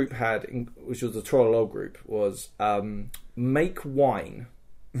one group had, which was the Trollolol group, was make wine.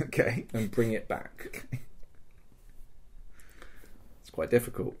 Okay. And bring it back. It's quite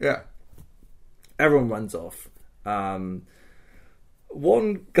difficult. Yeah. Everyone runs off. One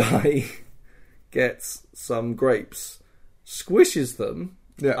guy gets some grapes, squishes them,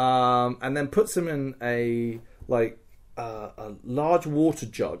 and then puts them in a large water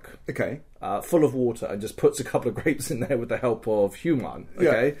jug. Okay. Full of water, and just puts a couple of grapes in there with the help of human.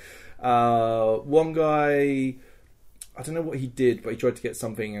 Okay. Yeah. One guy, I don't know what he did, but he tried to get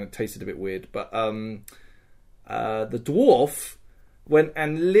something and it tasted a bit weird. But the dwarf went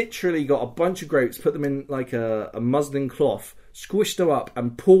and literally got a bunch of grapes, put them in like a muslin cloth, squished them up,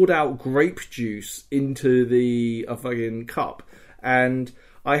 and poured out grape juice into the fucking cup. And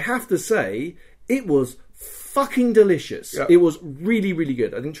I have to say, it was fucking delicious. Yep. It was really, really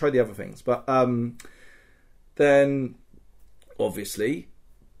good. I didn't try the other things, but then obviously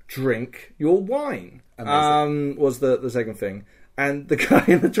drink your wine. Was the second thing. And the guy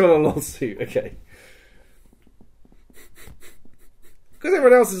in the Trollolol suit, okay, because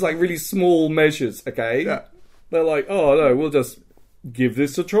everyone else is like really small measures, okay, yeah. They're like, oh no, we'll just give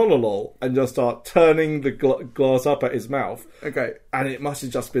this to Trollolol, and just start turning the glass up at his mouth. Okay. And it must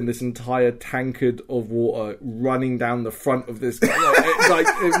have just been this entire tankard of water running down the front of this guy.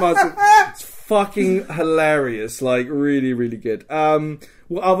 It's fucking hilarious. Like, really, really good.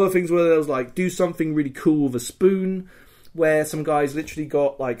 What other things were there? Was like, do something really cool with a spoon, where some guys literally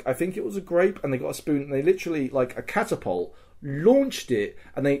got, like, I think it was a grape, and they got a spoon, and they literally, like a catapult, launched it,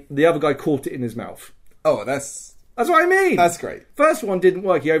 and the other guy caught it in his mouth. Oh, that's what I mean. That's great. First one didn't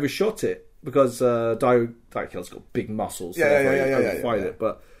work. He overshot it because Diakil's got big muscles. So it.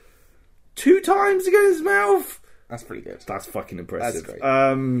 But 2 times to get in his mouth. That's pretty good. That's fucking impressive. That's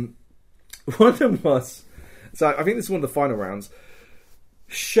great. One of them was, so I think this is one of the final rounds.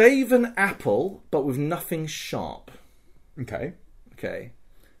 Shave an apple, but with nothing sharp. Okay.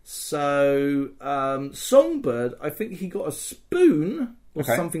 So Songbird, I think he got a spoon or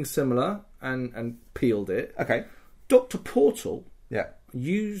something similar and peeled it. Okay. Dr. Portal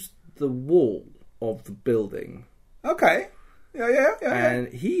used the wall of the building. Okay. Yeah. And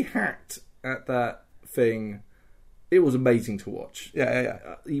he hacked at that thing. It was amazing to watch. Yeah.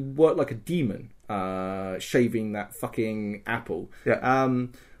 He worked like a demon, shaving that fucking apple. Yeah.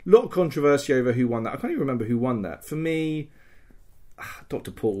 Lot of controversy over who won that. I can't even remember who won that. For me,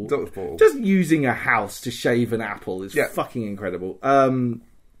 Dr. Paul. Dr. Paul. Just using a house to shave an apple is fucking incredible. One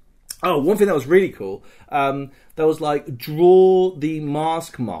thing that was really cool. There was like, draw the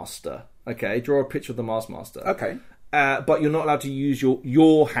Mask Master. Okay, draw a picture of the Mask Master. Okay. But you're not allowed to use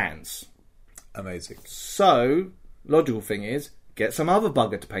your hands. Amazing. So, logical thing is, get some other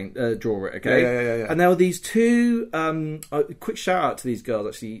bugger to draw it, okay? Yeah. And there were these two, quick shout out to these girls,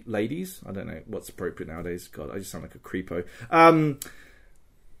 actually, ladies. I don't know what's appropriate nowadays. God, I just sound like a creepo.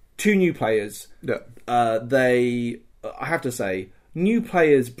 Two new players. Yeah. I have to say, new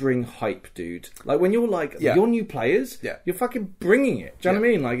players bring hype, dude. Like, when you're like, you're new players, you're fucking bringing it. Do you know what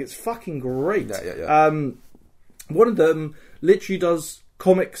I mean? Like, it's fucking great. Yeah. One of them literally does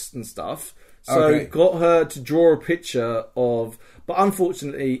comics and stuff. So got her to draw a picture of, but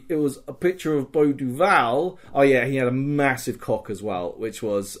unfortunately it was a picture of Beau Duval. Oh yeah, he had a massive cock as well, which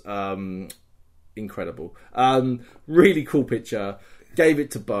was incredible. Really cool picture. Gave it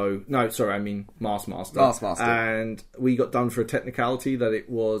to Beau. No, sorry, I mean Mask Master. And we got done for a technicality that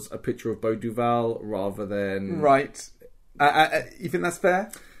it was a picture of Beau Duval rather than... Right. You think that's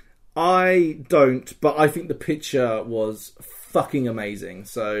fair? I don't, but I think the picture was fucking amazing.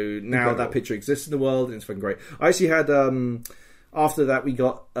 So now that picture exists in the world, and it's fucking great. I actually had after that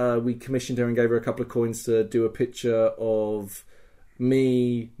we commissioned her and gave her a couple of coins to do a picture of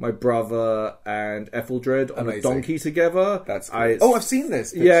me, my brother, and Ethelred on a donkey together. That's cool. I've seen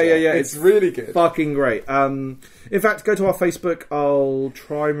this picture. Yeah. It's really good. Fucking great. In fact, go to our Facebook. I'll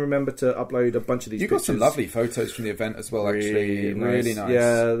try and remember to upload a bunch of these pictures. You got some lovely photos from the event as well, actually. Really nice.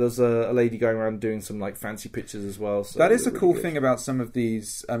 Yeah, there's a lady going around doing some like fancy pictures as well. So that is a cool thing about some of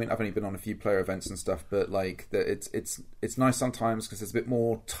these. I mean, I've only been on a few player events and stuff, but like it's nice sometimes because there's a bit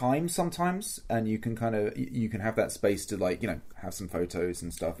more time sometimes, and you can have that space to like have some photos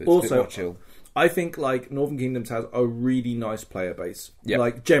and stuff. It's also a bit more chill. I think like Northern Kingdoms has a really nice player base. Yeah.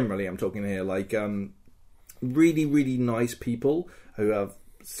 Like generally, I'm talking here like really, really nice people who have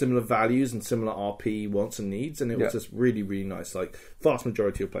similar values and similar RP wants and needs, and it was just really, really nice. Like vast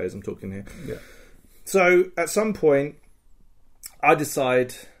majority of players I'm talking here. Yeah. So at some point, I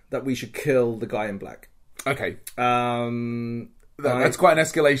decide that we should kill the guy in black. Okay. That's quite an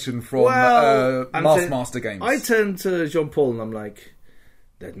escalation from Master games. I turned to Jean Paul and I'm like,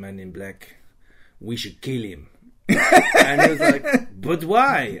 that man in black, we should kill him. And he was like, but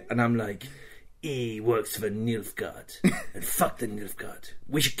why? And I'm like, he works for Nilfgaard. And fuck the Nilfgaard.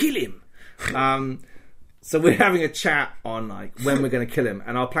 We should kill him. So we're having a chat on like when we're going to kill him.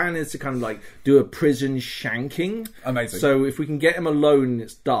 And our plan is to kind of like do a prison shanking. Amazing. So if we can get him alone and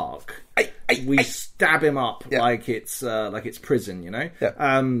it's dark, we stab him up like it's prison,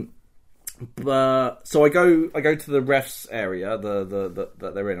 Yeah. But so I go to the refs area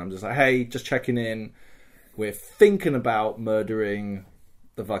that they're in. I'm just like, hey, just checking in. We're thinking about murdering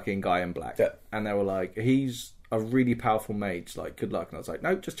the fucking guy in black. Yeah. And they were like, he's a really powerful mage. Like, good luck. And I was like,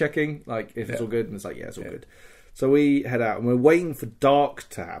 no, just checking. Like, if it's all good. And it's like, yeah, it's all good. So we head out and we're waiting for dark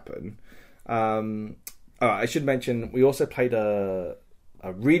to happen. I should mention we also played a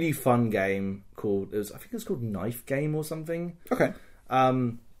really fun game called I think it was called Knife Game or something. Okay.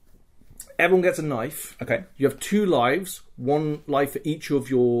 Everyone gets a knife. Okay. You have 2 lives, 1 life for each of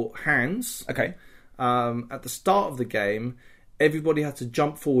your hands. Okay. At the start of the game, everybody has to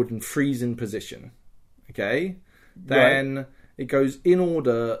jump forward and freeze in position. Okay? Then it goes in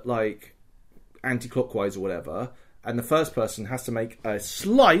order, like anti-clockwise or whatever, and the first person has to make a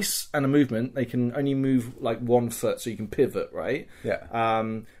slice and a movement. They can only move like 1 foot, so you can pivot, right? Yeah.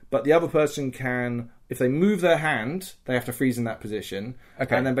 But the other person can, if they move their hand, they have to freeze in that position.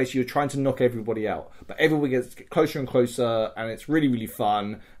 Okay. And then basically you're trying to knock everybody out. But everybody gets closer and closer, and it's really, really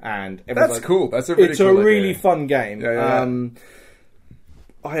fun. And that's like, cool. That's a really cool idea. Really fun game. Yeah.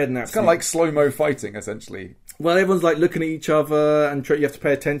 I had an It's kind of like slow-mo fighting, essentially. Well, everyone's like looking at each other, and you have to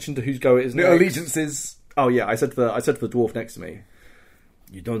pay attention to whose go it is next. Allegiances. Oh yeah, I said to the dwarf next to me,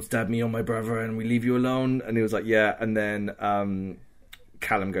 "You don't stab me or my brother, and we leave you alone." And he was like, "Yeah." And then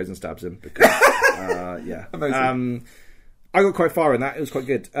Callum goes and stabs him because yeah. Amazing. I got quite far in that. It was quite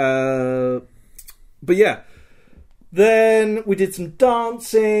good. But yeah. Then we did some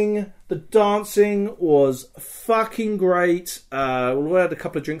dancing. The dancing was fucking great. We had a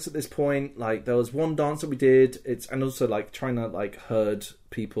couple of drinks at this point. Like there was one dance that we did. And also like trying to like herd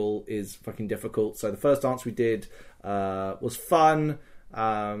people is fucking difficult. So the first dance we did was fun.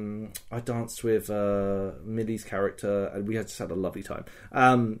 I danced with Millie's character, and we just had a lovely time.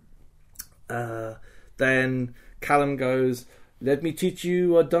 Then Callum goes, "Let me teach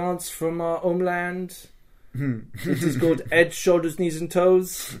you a dance from our homeland. It is called head, shoulders, knees and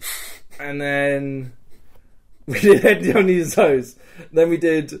toes." And then we did head, shoulders, knees and toes. Then we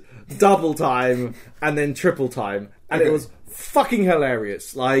did double time and then triple time. And it was fucking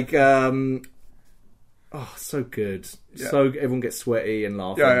hilarious. Like, so good. Yeah. So everyone gets sweaty and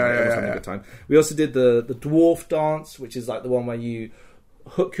laughing. Everyone's having a good time. We also did the dwarf dance, which is like the one where you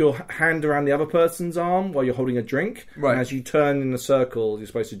hook your hand around the other person's arm while you're holding a drink. Right. And as you turn in a circle, you're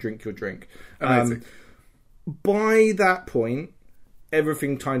supposed to drink your drink. Amazing. By that point,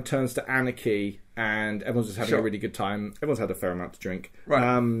 everything turns to anarchy, and everyone's just having a really good time. Everyone's had a fair amount to drink. Right.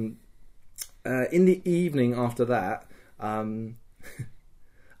 In the evening after that, the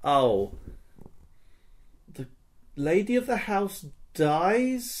lady of the house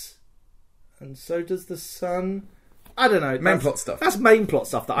dies, and so does the son. I don't know. Main plot stuff. That's main plot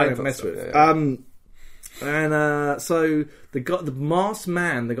stuff that I don't mess with. Yeah. So the masked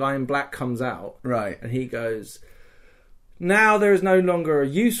man, the guy in black, comes out. Right. And he goes, "Now there is no longer a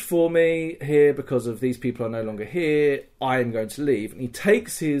use for me here because of these people are no longer here. I am going to leave." And he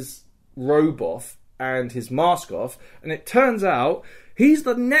takes his robe off and his mask off, and it turns out he's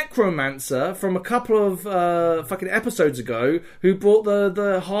the necromancer from a couple of fucking episodes ago who brought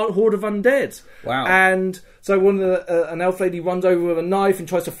the horde of undead. Wow. And so an elf lady runs over with a knife and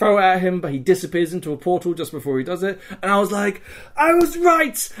tries to throw it at him, but he disappears into a portal just before he does it. And I was like, I was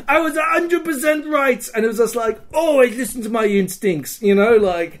right! I was 100% right! And it was just like, always listen to my instincts, you know?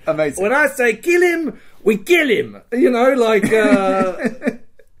 Like, amazing. When I say kill him, we kill him! You know, like...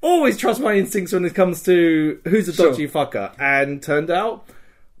 always trust my instincts when it comes to who's a dodgy fucker. And turned out,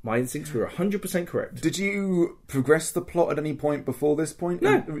 my instincts were 100% correct. Did you progress the plot at any point before this point?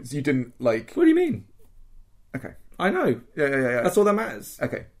 No. You didn't, like... What do you mean? Okay. I know. Yeah. That's all that matters.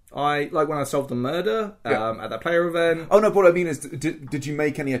 Okay. I like when I solved the murder at that player event. Oh, no, but what I mean is, did you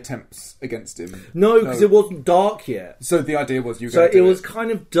make any attempts against him? No, because it wasn't dark yet. So the idea was you were going to do it was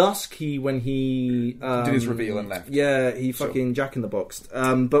kind of dusky when he... did his reveal and left. Yeah, he fucking jack-in-the-boxed.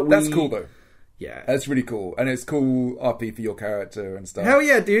 That's cool, though. Yeah. That's really cool. And it's cool RP for your character and stuff. Hell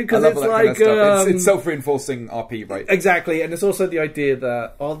yeah, dude, because it's like... Kind of stuff. It's self-reinforcing RP, right? Exactly, and it's also the idea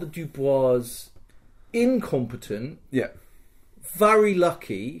that are the Dubois incompetent, very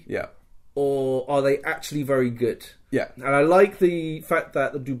lucky, or are they actually very good? Yeah. And I like the fact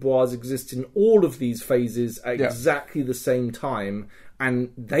that the Dubois exist in all of these phases at exactly the same time,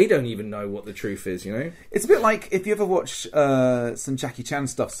 and they don't even know what the truth is, you know? It's a bit like, if you ever watch some Jackie Chan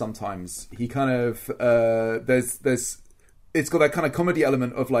stuff sometimes, he kind of... it's got that kind of comedy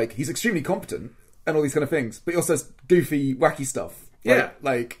element of, like, he's extremely competent and all these kind of things, but he also has goofy, wacky stuff. Yeah.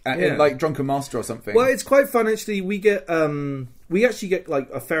 In, like Drunken Master or something. Well, it's quite fun, actually. We actually get, like,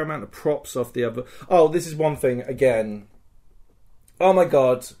 a fair amount of props off the other... Oh, this is one thing, again. Oh my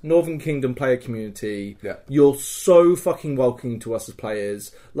god, Northern Kingdom player community. Yeah. You're so fucking welcoming to us as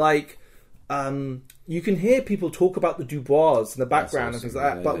players. Like, you can hear people talk about the Dubois in the background and things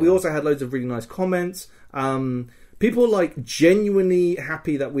like that, but we also had loads of really nice comments. People, like, genuinely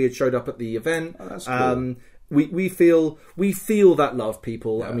happy that we had showed up at the event. Oh, that's cool. We feel that love,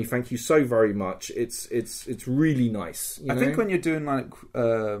 people, and we thank you so very much. It's really nice. You know? I think when you're doing like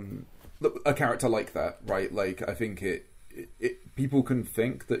a character like that, right? Like, I think it people can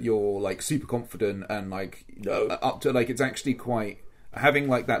think that you're like super confident and like up to like it's actually quite having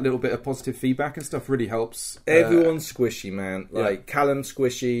like that little bit of positive feedback and stuff really helps. Everyone's squishy, man. Like Callum's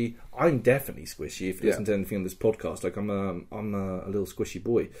squishy. I'm definitely squishy. If you listen to anything on this podcast, like I'm a little squishy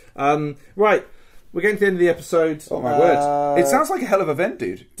boy. Right. We're getting to the end of the episode. Oh my word. It sounds like a hell of an event,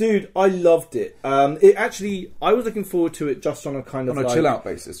 dude. Dude, I loved it. It actually, I was looking forward to it just on a kind of on a chill out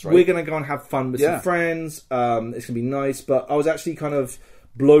basis, right? We're going to go and have fun with some friends. It's going to be nice. But I was actually kind of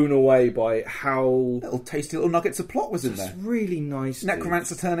blown away by how... Little tasty little nuggets of plot was in there. It's really nice.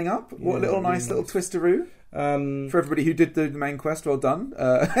 Necromancer turning up. What a little nice little twisteroo. For everybody who did the main quest, well done.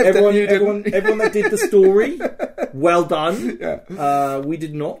 Everyone that did the story, well done. Yeah. We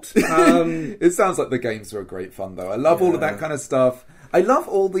did not. It sounds like the games are great fun, though. I love all of that kind of stuff. I love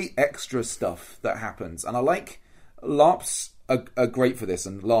all the extra stuff that happens, and I like LARPs are great for this,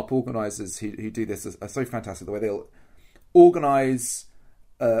 and LARP organisers who do this are so fantastic. The way they'll organise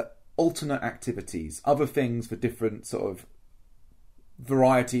alternate activities, other things for different sort of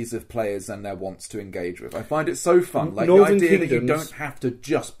varieties of players and their wants to engage with. I find it so fun. Like Northern the idea Kingdoms, that you don't have to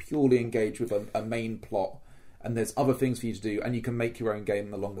just purely engage with a main plot, and there's other things for you to do, and you can make your own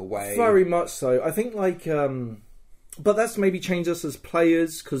game along the way. Very much so. I think like But that's maybe changed us as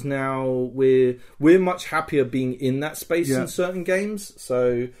players because now we're much happier being in that space in certain games.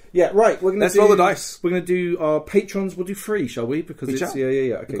 So right. Let's roll the dice. We're gonna do our patrons. We'll do 3, shall we? Because we it's shall.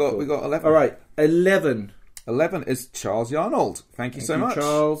 Yeah. Okay, we got 11. All right, 11. 11 is Charles Yarnold. Thank you so much,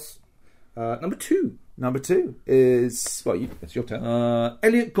 Charles. Number 2. Number 2 is it's your turn.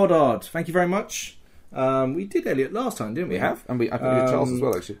 Elliot Goddard. Thank you very much. We did Elliot last time, didn't we? We have, and I think we did Charles as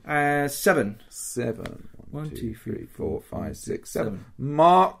well, actually. 7. 7. 1, 2, 3, 4, 5, 6, 7.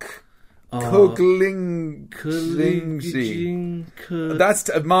 Mark Kuglingji. That's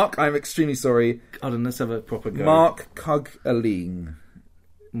Mark. I'm extremely sorry. Hold on, let's have a proper go. Mark Kugling.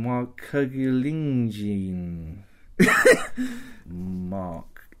 Mark Kuglingji.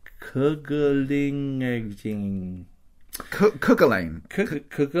 Mark Kuglingji. Kuggling.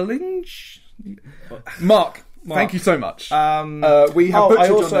 Mark. Thank you so much. We have. I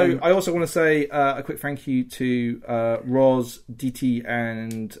also want to say a quick thank you to Roz, DT,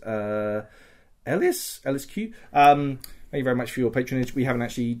 and Ellis Q. Thank you very much for your patronage. We haven't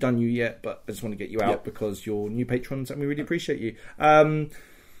actually done you yet, but I just want to get you out because you're new patrons, and we really appreciate you. Thank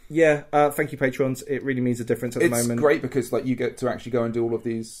you, patrons. It really means a difference at the moment. It's great because you get to actually go and do all of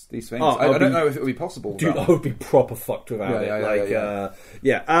these things. I don't know if it would be possible. Dude, I would be proper fucked without it.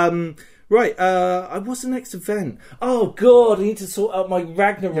 Right, what's the next event? Oh, God, I need to sort out my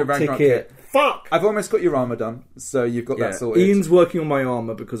Ragnarok ticket. Fuck! I've almost got your armour done, so you've got that sorted. Ian's working on my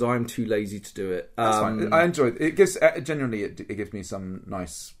armour because I'm too lazy to do it. That's fine. I enjoy it. It gives, genuinely, it gives me some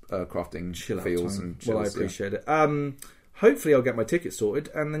nice crafting feels. And chills, I appreciate it. Hopefully I'll get my ticket sorted,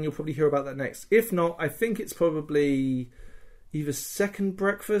 and then you'll probably hear about that next. If not, I think it's probably either second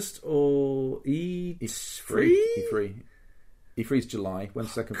breakfast or E3? E3. E3's July.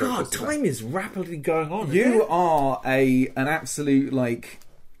 When's second breakfast? God, time is rapidly going on. You are an absolute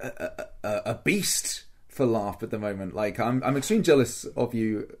a beast for laugh at the moment. I'm extremely jealous of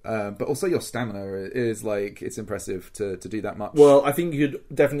you, but also your stamina is it's impressive to do that much. Well, I think you'd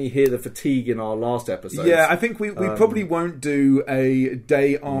definitely hear the fatigue in our last episode. Yeah, I think we probably won't do a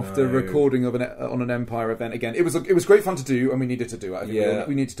day after recording of on an Empire event again. It was great fun to do, and we needed to do it. I think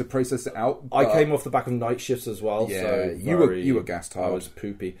we needed to process it out. I came off the back of night shifts as well. Yeah, so you were gas tired. I was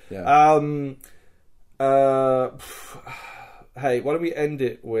poopy. Yeah. Hey, why don't we end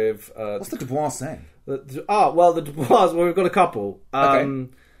it with... what's the Dubois saying? The Dubois... Well, we've got a couple. Okay.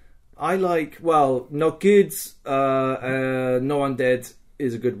 I not good, no undead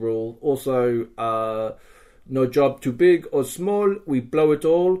is a good rule. Also, no job too big or small, we blow it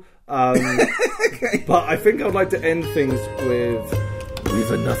all. Okay. But I think I'd like to end things with...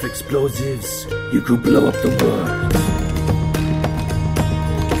 With enough explosives, you could blow up the world.